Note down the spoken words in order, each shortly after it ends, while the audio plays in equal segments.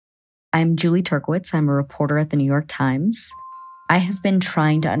I'm Julie Turkowitz. I'm a reporter at the New York Times. I have been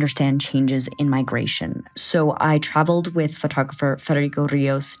trying to understand changes in migration. So I traveled with photographer Federico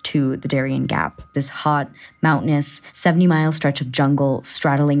Rios to the Darien Gap, this hot, mountainous, 70-mile stretch of jungle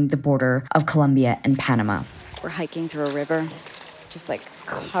straddling the border of Colombia and Panama. We're hiking through a river, just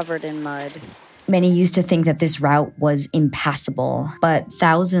covered in mud. Many used to think that this route was impassable, but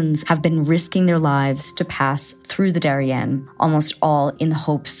thousands have been risking their lives to pass through the Darien, almost all in the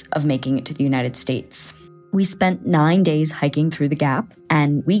hopes of making it to the United States. We spent 9 days hiking through the Gap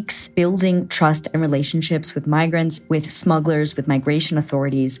and weeks building trust and relationships with migrants, with smugglers, with migration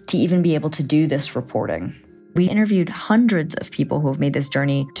authorities to even be able to do this reporting. We interviewed hundreds of people who have made this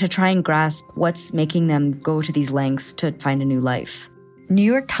journey to try and grasp what's making them go to these lengths to find a new life. New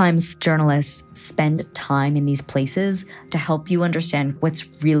York Times journalists spend time in these places to help you understand what's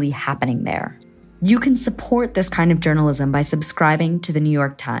really happening there. You can support this kind of journalism by subscribing to the New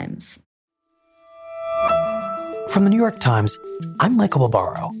York Times. From the New York Times, I'm Michael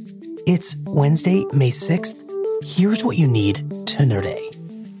Barbaro. It's Wednesday, May 6th. Here's what you need to know today.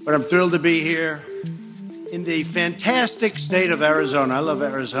 But I'm thrilled to be here in the fantastic state of Arizona. I love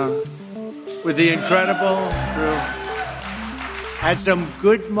Arizona. With the incredible Had some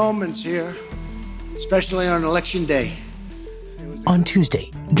good moments here, especially on Election Day. On Tuesday,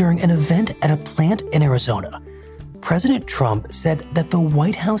 during an event at a plant in Arizona, President Trump said that the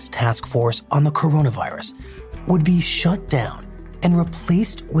White House task force on the coronavirus would be shut down and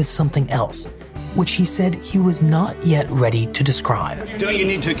replaced with something else, which he said he was not yet ready to describe. Don't you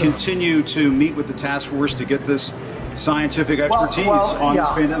need to continue to meet with the task force to get this scientific expertise on this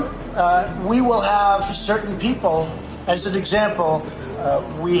pandemic? We will have certain people. As an example,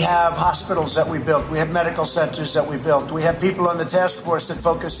 we have hospitals that we built. We have medical centers that we built. We have people on the task force that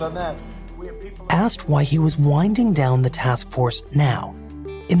focus on that. Asked why he was winding down the task force now,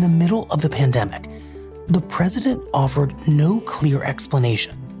 in the middle of the pandemic, the president offered no clear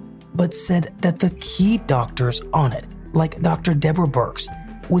explanation, but said that the key doctors on it, like Dr. Deborah Birx,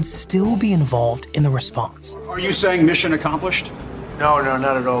 would still be involved in the response. Are you saying mission accomplished? No,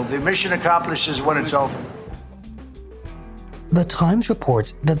 not at all. The mission accomplished is when it's over. The Times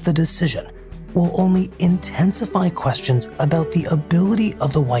reports that the decision will only intensify questions about the ability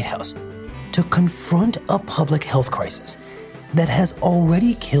of the White House to confront a public health crisis that has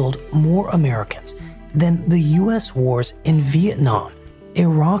already killed more Americans than the U.S. wars in Vietnam,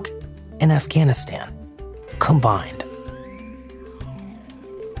 Iraq, and Afghanistan combined.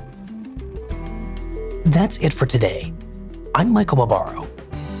 That's it for today. I'm Michael Barbaro.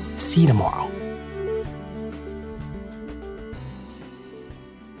 See you tomorrow.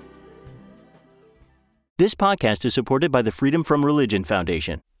 This podcast is supported by the Freedom From Religion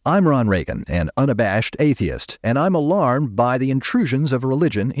Foundation. I'm Ron Reagan, an unabashed atheist, and I'm alarmed by the intrusions of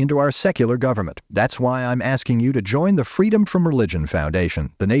religion into our secular government. That's why I'm asking you to join the Freedom From Religion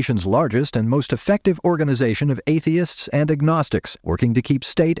Foundation, the nation's largest and most effective organization of atheists and agnostics, working to keep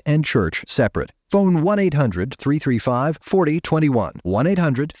state and church separate. Phone 1-800-335-4021,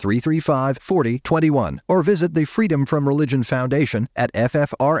 1-800-335-4021, or visit the Freedom From Religion Foundation at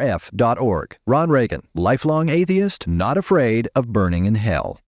ffrf.org. Ron Reagan, lifelong atheist, not afraid of burning in hell.